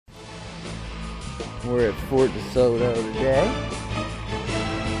We're at Fort Desoto today.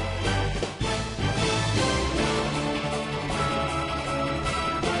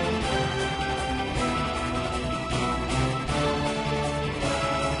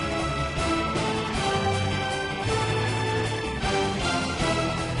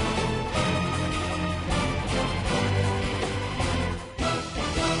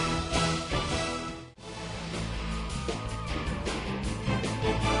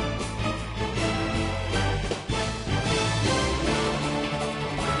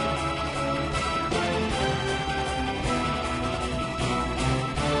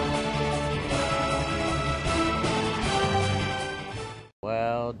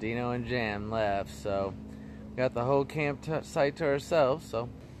 Well, Dino and Jan left, so we got the whole site to ourselves. So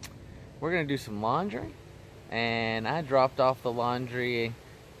we're gonna do some laundry, and I dropped off the laundry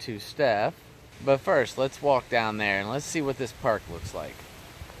to Steph. But first, let's walk down there and let's see what this park looks like.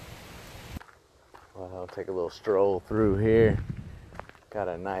 Well, I'll take a little stroll through here. Got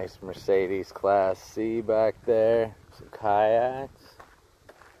a nice Mercedes Class C back there, some kayaks,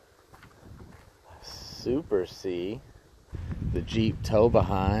 Super C. The Jeep tow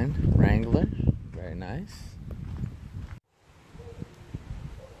behind, Wrangler, very nice.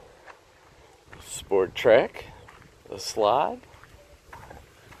 Sport Trek, the slide.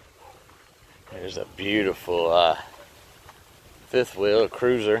 There's a beautiful fifth wheel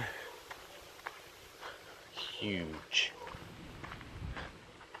cruiser, huge.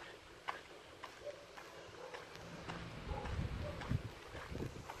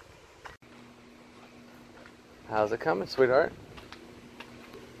 How's it coming, sweetheart?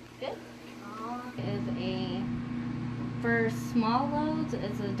 Good. For small loads,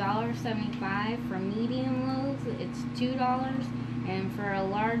 it's $1.75. For medium loads, it's $2, and for a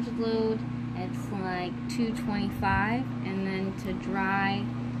large load, it's like $2.25. And then to dry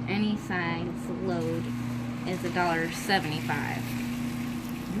any size load is $1.75.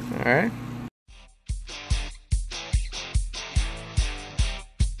 All right.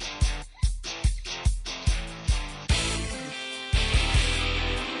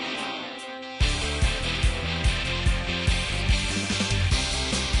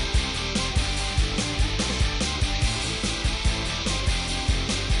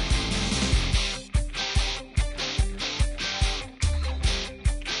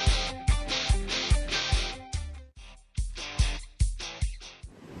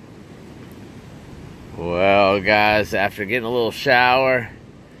 Well, guys, after getting a little shower,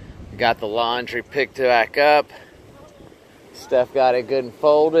 got the laundry picked back up. Steph got it good and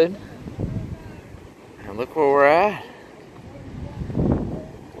folded. And look where we're at.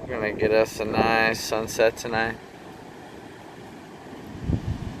 We're gonna get us a nice sunset tonight.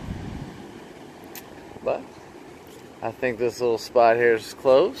 But I think this little spot here is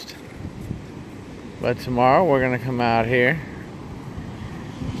closed. But tomorrow we're gonna come out here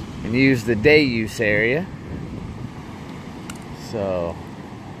and use the day use area. So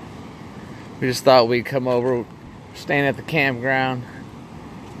we just thought we'd come over, staying at the campground,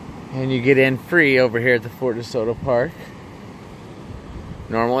 and you get in free over here at the Fort Desoto Park.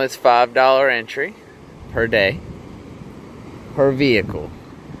 Normally it's $5 entry per day, per vehicle.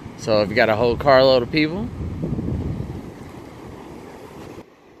 So if you got a whole carload of people,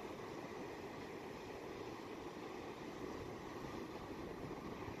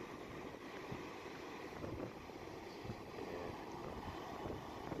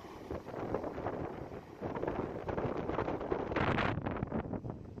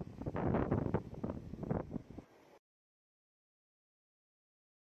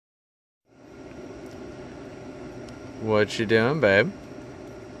 what you doing, babe?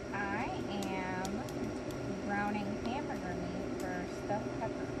 I am browning hamburger meat for stuffed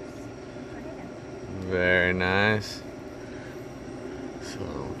peppers for dinner. Very nice. So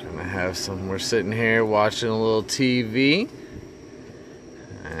we're gonna have some, we're sitting here watching a little TV.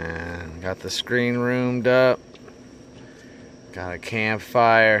 And got the screen roomed up. Got a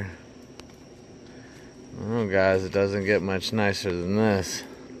campfire. Oh guys, it doesn't get much nicer than this.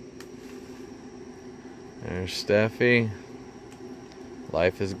 There's Steffi.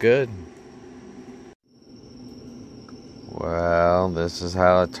 Life is good. Well, this is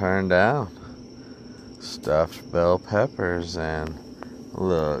how it turned out. Stuffed bell peppers, and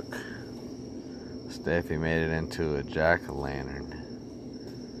look, Steffi made it into a jack-o'-lantern.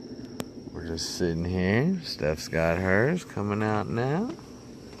 We're just sitting here. Steph's got hers coming out now.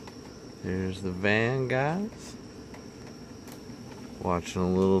 Here's the van, guys. Watching a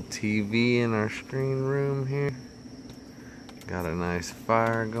little TV in our screen room here. Got a nice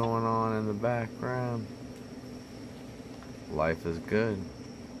fire going on in the background. Life is good.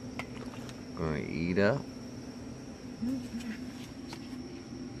 gonna eat up.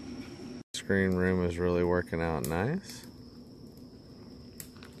 Screen room is really working out nice.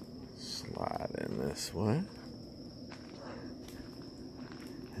 Slide in this way.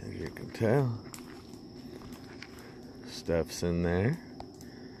 As you can tell, stuff's in there,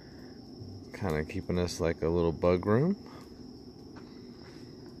 kind of keeping us like a little bug room.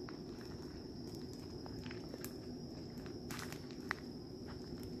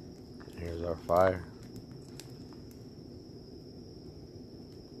 Here's our fire.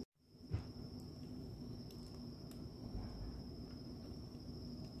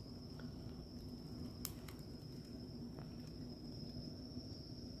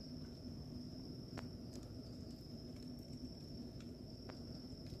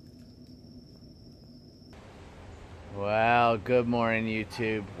 Well, good morning,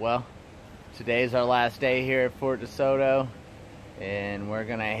 YouTube. Well, today's our last day here at Fort Desoto, and we're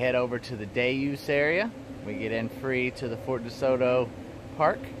gonna head over to the day use area. We get in free to the Fort Desoto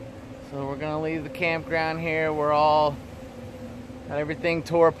Park, so we're gonna leave the campground here. We're all got everything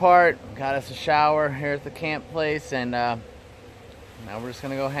tore apart, got us a shower here at the camp place, and now we're just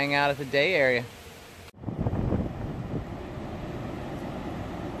gonna go hang out at the day area.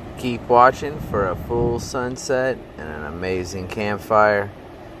 Keep watching for a full sunset and an amazing campfire.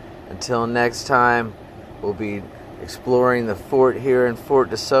 Until next time, we'll be exploring the fort here in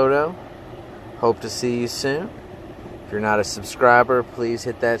Fort Desoto. Hope to see you soon. If you're not a subscriber, please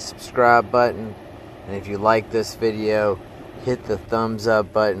hit that subscribe button. And if you like this video, hit the thumbs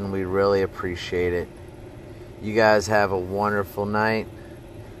up button. We really appreciate it. You guys have a wonderful night.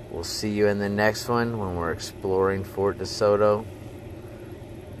 We'll see you in the next one when we're exploring Fort Desoto.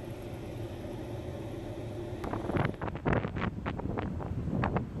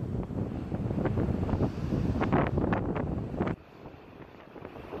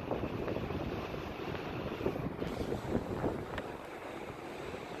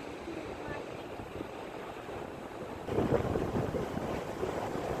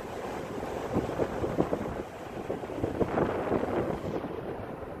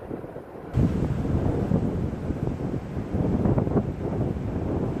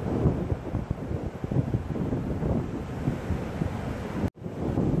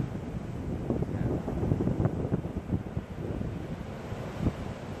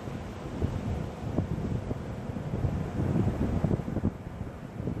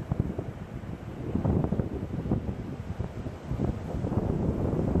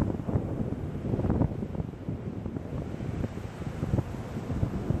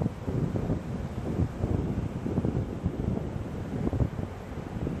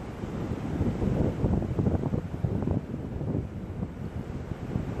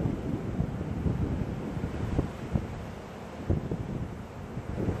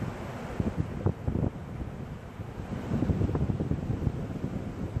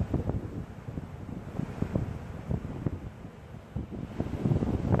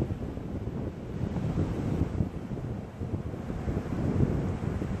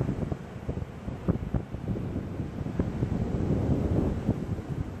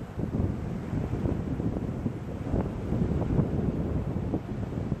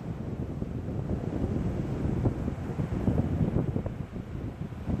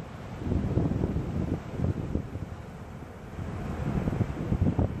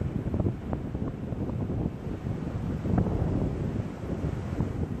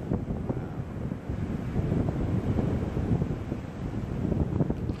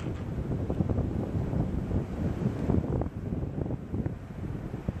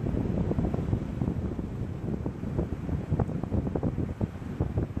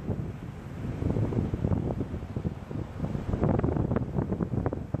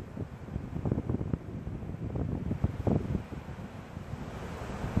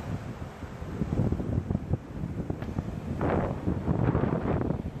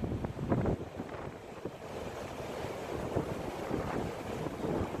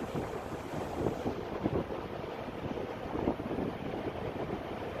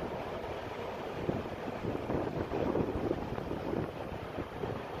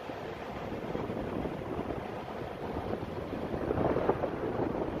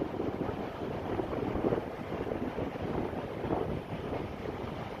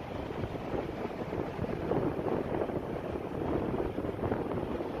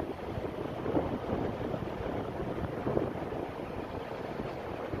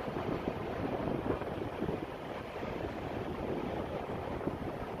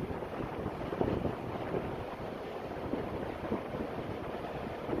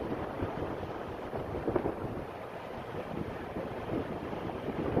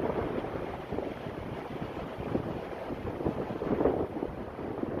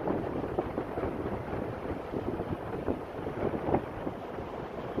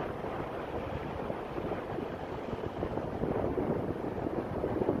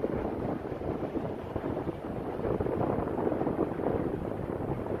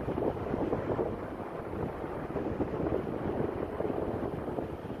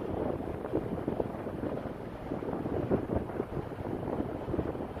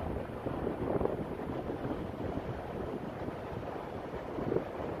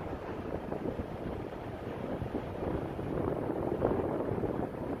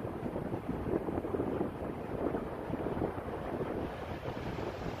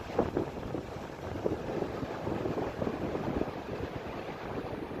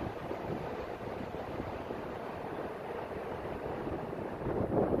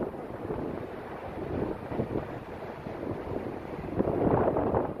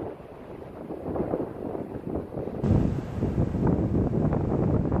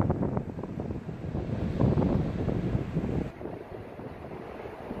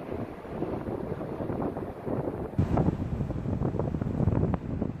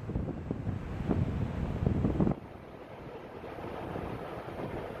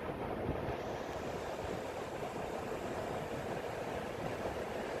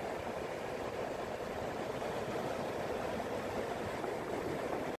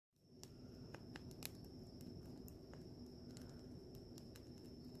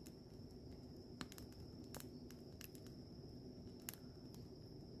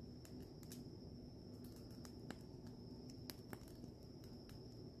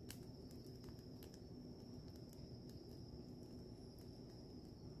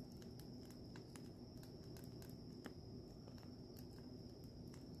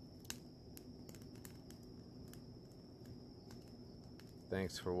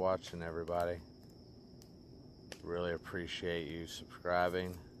 Thanks for watching, everybody. Really appreciate you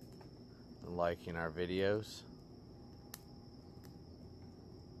subscribing and liking our videos.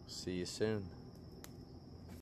 See you soon.